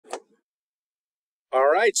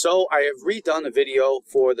Alright, so I have redone a video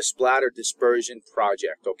for the Splatter Dispersion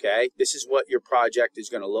project, okay? This is what your project is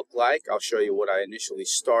going to look like. I'll show you what I initially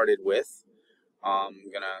started with. I'm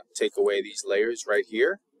going to take away these layers right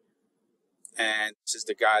here. And this is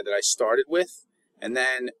the guy that I started with. And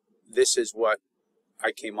then this is what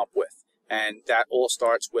I came up with. And that all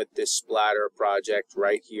starts with this splatter project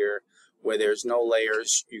right here, where there's no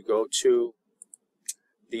layers. You go to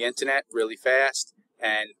the internet really fast.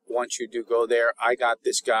 And once you do go there, I got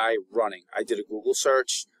this guy running. I did a Google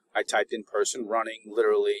search. I typed in person running,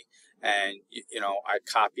 literally. And, I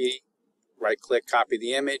right-click, copy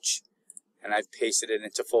the image, and I've pasted it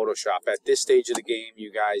into Photoshop. At this stage of the game,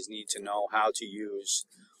 you guys need to know how to use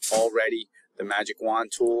already the magic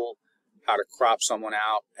wand tool, how to crop someone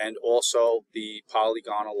out, and also the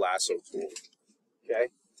polygonal lasso tool. Okay?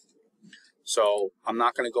 So I'm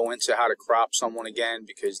not going to go into how to crop someone again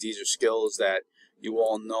because these are skills that you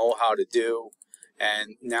all know how to do.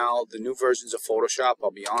 And now the new versions of Photoshop,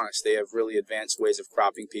 I'll be honest, they have really advanced ways of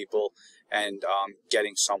cropping people and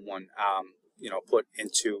getting someone put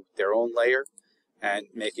into their own layer and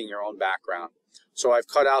making your own background. So I've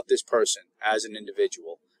cut out this person as an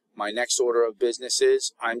individual. My next order of business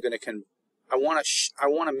is I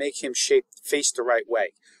want to make him face the right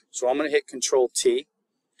way. So I'm going to hit Control T,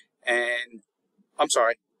 and I'm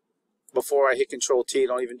sorry, before I hit Control T,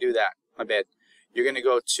 don't even do that. My bad. You're going to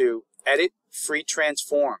go to Edit Free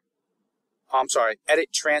Transform. Edit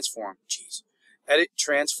Transform. Jeez. Edit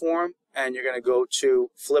Transform, and you're going to go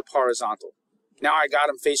to Flip Horizontal. Now I got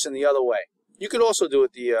him facing the other way. You could also do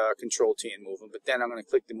it the Control T and move him, but then I'm going to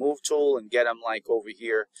click the Move tool and get him like over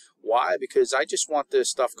here. Why? Because I just want this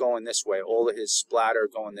stuff going this way, all of his splatter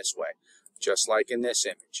going this way, just like in this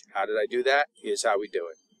image. How did I do that? Here's how we do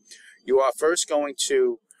it. You are first going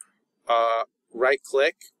to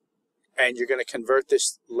right-click, and you're going to convert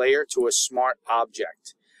this layer to a smart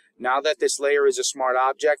object. Now that this layer is a smart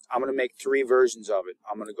object, I'm going to make 3 versions of it.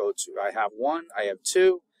 I'm going to go to, I have 1, I have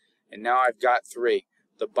 2, and now I've got 3.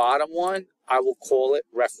 The bottom one, I will call it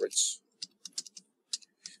reference,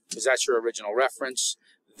 because that's your original reference.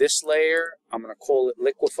 This layer, I'm going to call it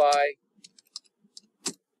Liquefy.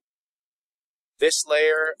 This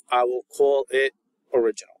layer, I will call it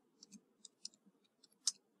original.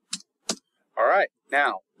 All right,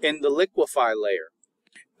 now, in the Liquefy layer,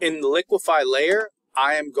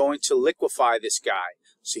 I am going to liquefy this guy.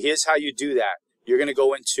 So here's how you do that. You're going to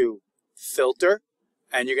go into Filter,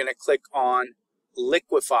 and you're going to click on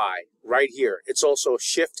Liquefy right here. It's also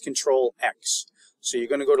Shift Control X. So you're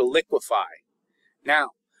going to go to Liquefy.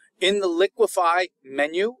 Now, in the Liquefy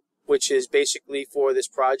menu, which is basically for this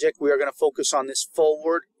project, we are going to focus on this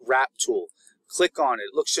forward wrap tool. Click on it.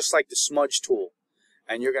 It looks just like the smudge tool.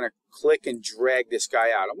 And you're going to click and drag this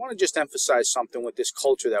guy out. I want to just emphasize something with this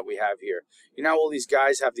culture that we have here. You know, all these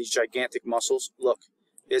guys have these gigantic muscles. Look,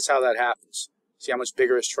 here's how that happens. See how much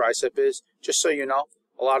bigger his tricep is? Just so you know,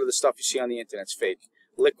 a lot of the stuff you see on the internet is fake.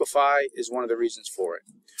 Liquefy is one of the reasons for it.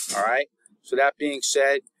 All right? So that being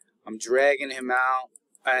said, I'm dragging him out.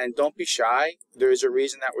 And don't be shy. There is a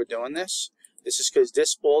reason that we're doing this. This is because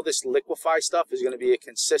all this Liquefy stuff is going to be a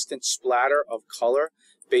consistent splatter of color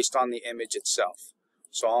based on the image itself.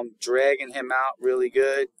 So I'm dragging him out really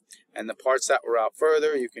good. And the parts that were out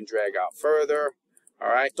further, you can drag out further. All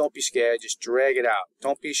right? Don't be scared. Just drag it out.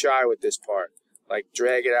 Don't be shy with this part. Like,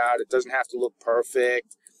 drag it out. It doesn't have to look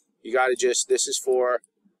perfect. You got to this is for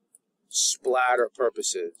splatter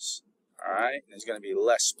purposes. All right? There's going to be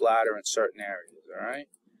less splatter in certain areas. All right?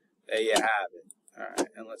 There you have it. All right,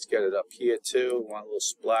 and let's get it up here too. Want a little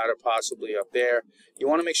splatter possibly up there. You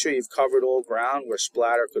want to make sure you've covered all ground where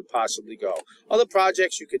splatter could possibly go. Other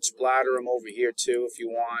projects, you could splatter them over here too if you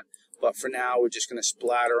want. But for now, we're just going to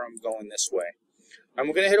splatter them going this way. And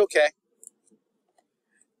we're going to hit OK.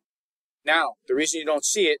 Now, the reason you don't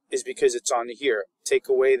see it is because it's on here. Take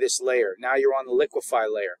away this layer. Now you're on the Liquefy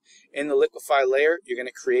layer. In the Liquefy layer, you're going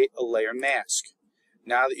to create a layer mask.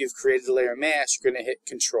 Now that you've created the layer mask, you're going to hit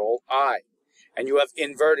Control I. And you have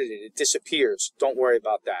inverted it. It disappears. Don't worry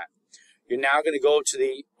about that. You're now going to go to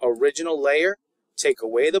the original layer, take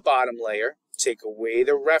away the bottom layer, take away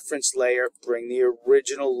the reference layer, bring the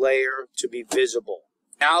original layer to be visible.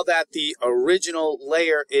 Now that the original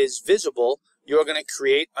layer is visible, you're going to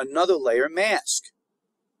create another layer mask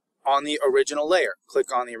on the original layer.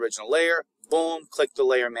 Click on the original layer, boom, click the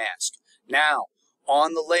layer mask. Now,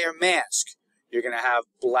 on the layer mask, you're going to have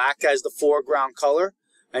black as the foreground color,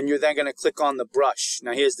 and you're then going to click on the brush.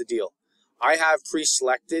 Now, here's the deal. I have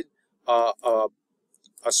pre-selected a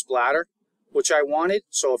splatter, which I wanted.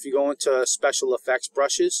 So if you go into Special Effects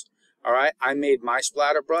brushes, all right, I made my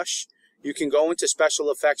splatter brush. You can go into Special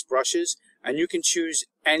Effects brushes And you can choose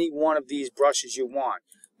any one of these brushes you want.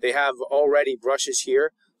 They have already brushes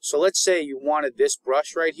here. So let's say you wanted this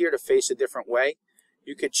brush right here to face a different way.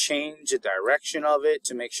 You could change the direction of it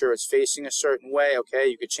to make sure it's facing a certain way, okay?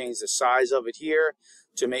 You could change the size of it here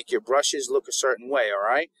to make your brushes look a certain way, all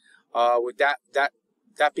right? With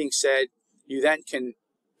that being said, you then can,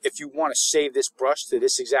 if you want to save this brush to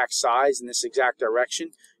this exact size and this exact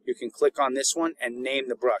direction, you can click on this one and name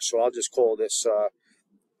the brush. So I'll just call this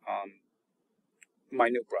my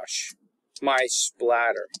new brush, my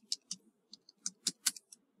Splatter.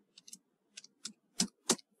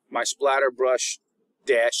 My Splatter Brush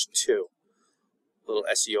 -2. Little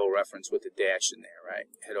SEO reference with the dash in there, right?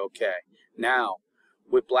 Hit OK. Now,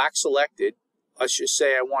 with black selected, let's just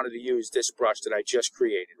say I wanted to use this brush that I just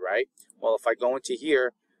created, right? Well, if I go into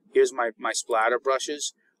here, here's my splatter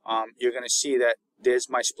brushes. You're going to see that there's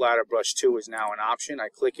my Splatter Brush 2 is now an option. I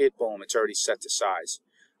click it, boom, it's already set to size.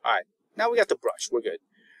 All right, now we got the brush. We're good.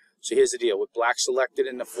 So here's the deal. With black selected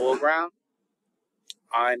in the foreground,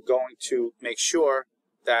 I'm going to make sure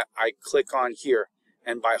that I click on here.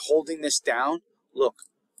 And by holding this down, look,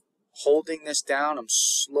 holding this down, I'm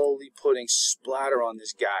slowly putting splatter on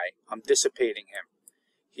this guy. I'm dissipating him.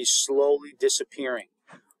 He's slowly disappearing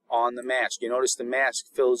on the mask. You notice the mask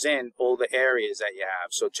fills in all the areas that you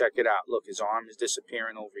have. So check it out. Look, his arm is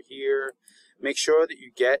disappearing over here. Make sure that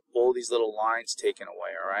you get all these little lines taken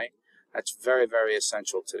away, all right? That's very, very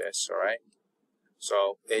essential to this, all right?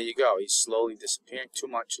 So there you go. He's slowly disappearing. Too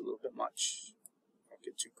much, a little bit much. Don't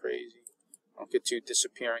get too crazy. Don't get too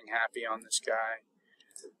disappearing happy on this guy.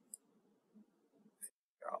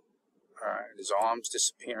 All right, his arm's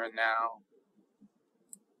disappearing now.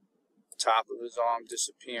 Top of his arm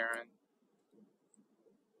disappearing.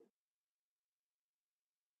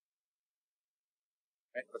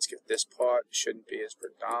 Right, let's get this part. It shouldn't be as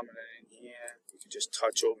predominant in here. You can just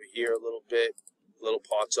touch over here a little bit. Little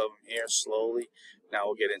parts of him here slowly. Now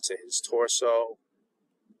we'll get into his torso.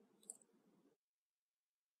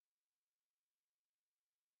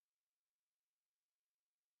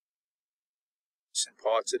 Some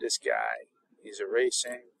parts of this guy. He's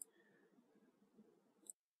erasing.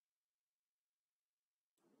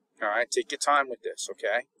 All right, take your time with this,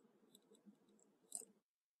 okay?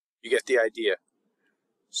 You get the idea.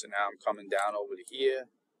 So now I'm coming down over to here.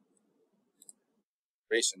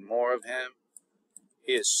 Erasing more of him.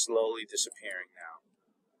 He is slowly disappearing now.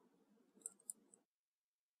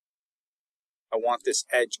 I want this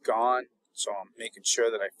edge gone, so I'm making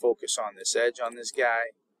sure that I focus on this edge on this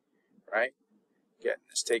guy, right? Getting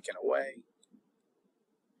this taken away.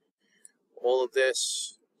 All of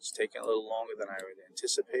this is taking a little longer than I had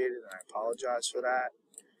anticipated, and I apologize for that.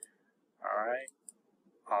 All right.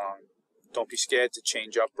 Don't be scared to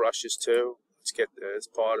change up brushes too. Let's get this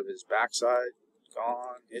part of his backside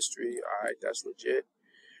gone. History. All right, that's legit.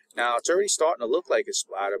 Now it's already starting to look like a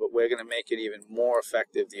splatter, but we're going to make it even more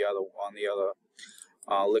effective on the other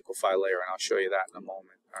Liquefy layer, and I'll show you that in a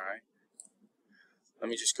moment. All right. Let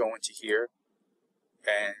me just go into here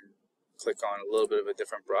and click on a little bit of a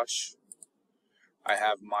different brush. I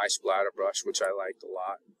have my Splatter Brush, which I liked a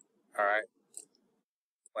lot. All right.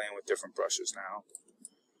 Playing with different brushes now.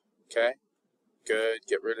 Okay. Good.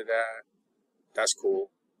 Get rid of that. That's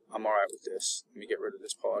cool. I'm all right with this. Let me get rid of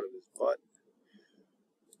this part of his butt.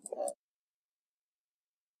 Boom.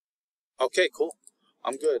 Okay, cool.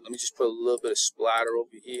 I'm good. Let me just put a little bit of splatter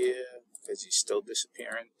over here because he's still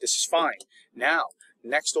disappearing. This is fine. Now,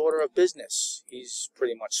 next order of business. He's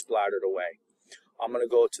pretty much splattered away. I'm going to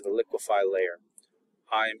go to the Liquefy layer.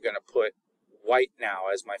 I'm going to put white now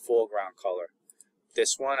as my foreground color.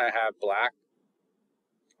 This one I have black.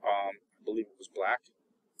 I believe it was black.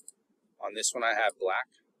 On this one I have black.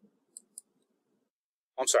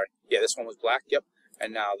 I'm sorry. Yeah, this one was black. Yep.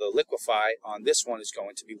 And now the Liquefy on this one is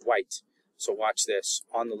going to be white. So watch this.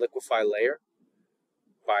 On the Liquefy layer,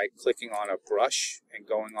 by clicking on a brush and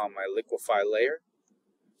going on my Liquefy layer.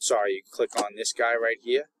 Sorry, you click on this guy right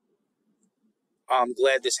here. I'm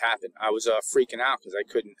glad this happened. I was freaking out because I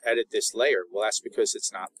couldn't edit this layer. Well, that's because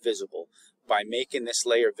it's not visible. By making this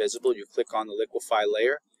layer visible, you click on the Liquefy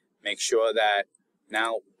layer. Make sure that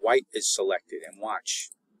now white is selected. And watch.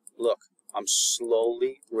 Look, I'm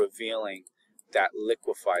slowly revealing that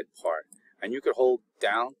liquefied part. And you could hold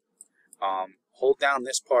down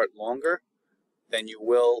this part longer than you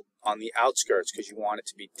will on the outskirts because you want it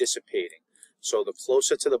to be dissipating. So the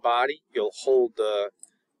closer to the body, you'll hold the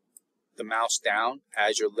mouse down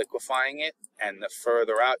as you're liquefying it, and the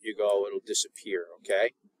further out you go, it'll disappear,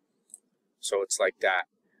 okay? So it's like that.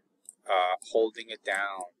 Holding it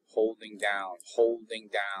down, holding down, holding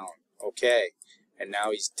down, okay? And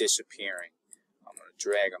now he's disappearing. I'm going to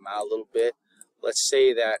drag them out a little bit. Let's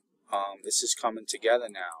say that this is coming together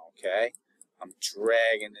now, okay? I'm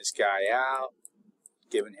dragging this guy out,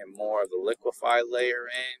 giving him more of the Liquefy layer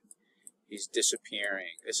in. He's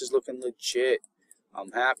disappearing. This is looking legit.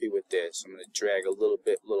 I'm happy with this. I'm going to drag a little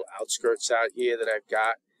outskirts out here that I've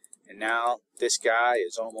got. And now this guy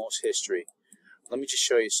is almost history. Let me just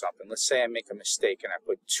show you something. Let's say I make a mistake and I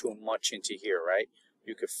put too much into here, right?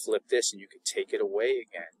 You could flip this and you could take it away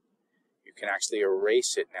again. You can actually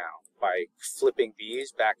erase it now by flipping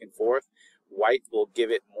these back and forth. White will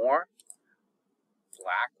give it more.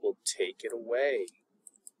 Black will take it away.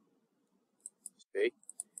 See?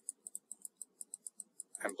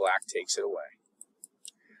 And black takes it away.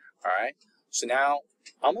 Alright? So now,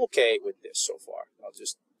 I'm okay with this so far. I'll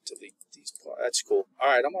just delete these parts. That's cool.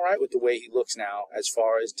 Alright, I'm alright with the way he looks now as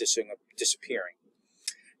far as disappearing.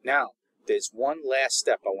 Now, there's one last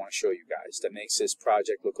step I want to show you guys that makes this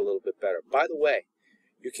project look a little bit better. By the way,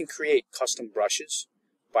 you can create custom brushes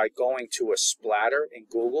by going to a splatter in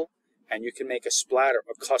Google, and you can make a splatter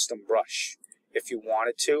a custom brush if you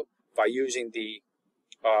wanted to by using the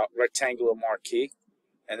rectangular marquee,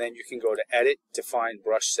 and then you can go to Edit, Define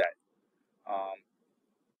Brush Set.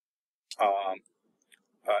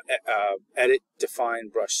 Edit, Define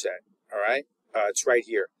Brush Set. All right, it's right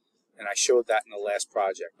here. And I showed that in the last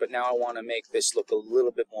project. But now I want to make this look a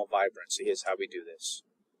little bit more vibrant. So here's how we do this.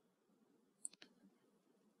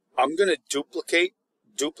 I'm going to duplicate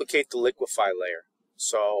the Liquefy layer.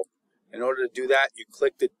 So in order to do that, you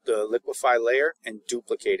click the Liquefy layer and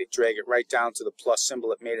duplicate it. Drag it right down to the plus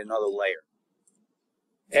symbol. It made another layer.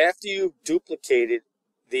 After you've duplicated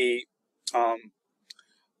the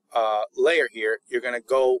layer here, you're going to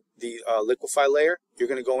go, the Liquefy layer, you're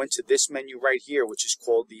going to go into this menu right here, which is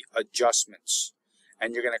called the Adjustments,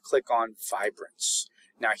 and you're going to click on Vibrance.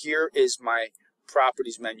 Now here is my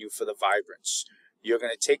Properties menu for the Vibrance. You're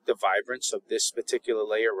going to take the Vibrance of this particular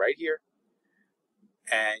layer right here,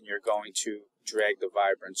 and you're going to drag the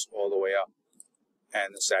Vibrance all the way up,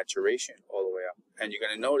 and the Saturation all the way up. And you're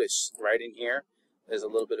going to notice right in here, there's a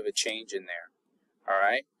little bit of a change in there.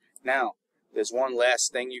 Alright, now there's one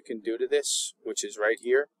last thing you can do to this, which is right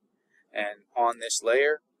here. And on this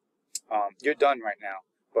layer, you're done right now.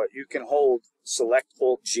 But you can hold Select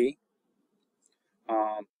Alt G.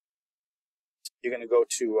 You're going to go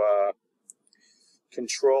to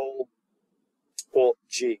Control Alt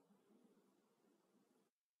G.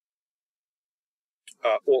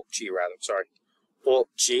 Alt G rather, sorry. Alt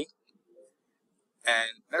G.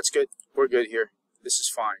 And that's good. We're good here. This is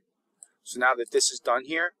fine. So now that this is done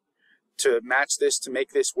here, to match this, to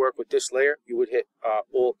make this work with this layer, you would hit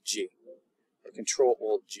Alt G, or Control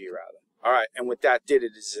Alt G rather. All right, and what that did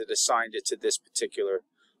is it assigned it to this particular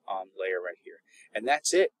layer right here. And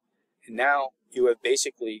that's it. And now you have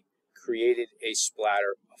basically created a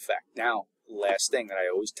splatter effect. Now, last thing that I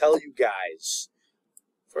always tell you guys,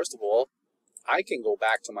 first of all, I can go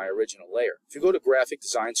back to my original layer. If you go to graphic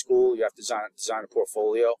design school, you have to design a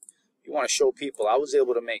portfolio. You want to show people, I was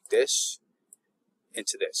able to make this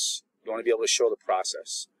into this. You want to be able to show the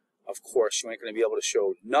process. Of course, you ain't going to be able to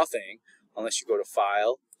show nothing unless you go to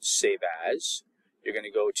File, Save As. You're going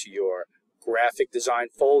to go to your graphic design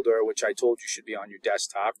folder, which I told you should be on your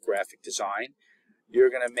desktop, graphic design. You're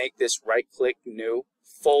going to make this right-click, New,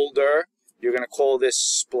 Folder. You're going to call this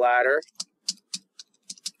Splatter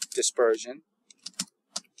Dispersion.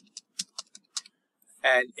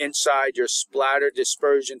 And inside your Splatter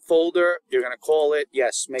Dispersion folder, you're going to call it,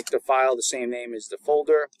 yes, make the file the same name as the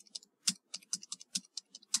folder.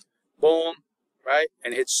 Boom, right?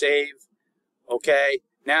 And hit Save. Okay,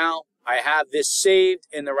 now I have this saved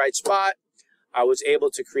in the right spot. I was able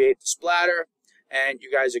to create the splatter, and you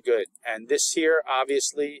guys are good. And this here,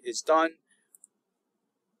 obviously, is done.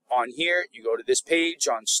 On here, you go to this page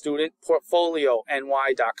on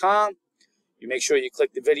studentportfoliony.com. You make sure you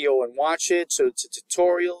click the video and watch it. So it's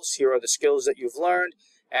tutorials. Here are the skills that you've learned.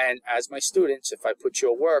 And as my students, if I put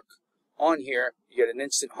your work on here, you get an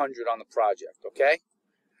instant 100 on the project, okay?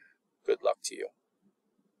 Good luck to you.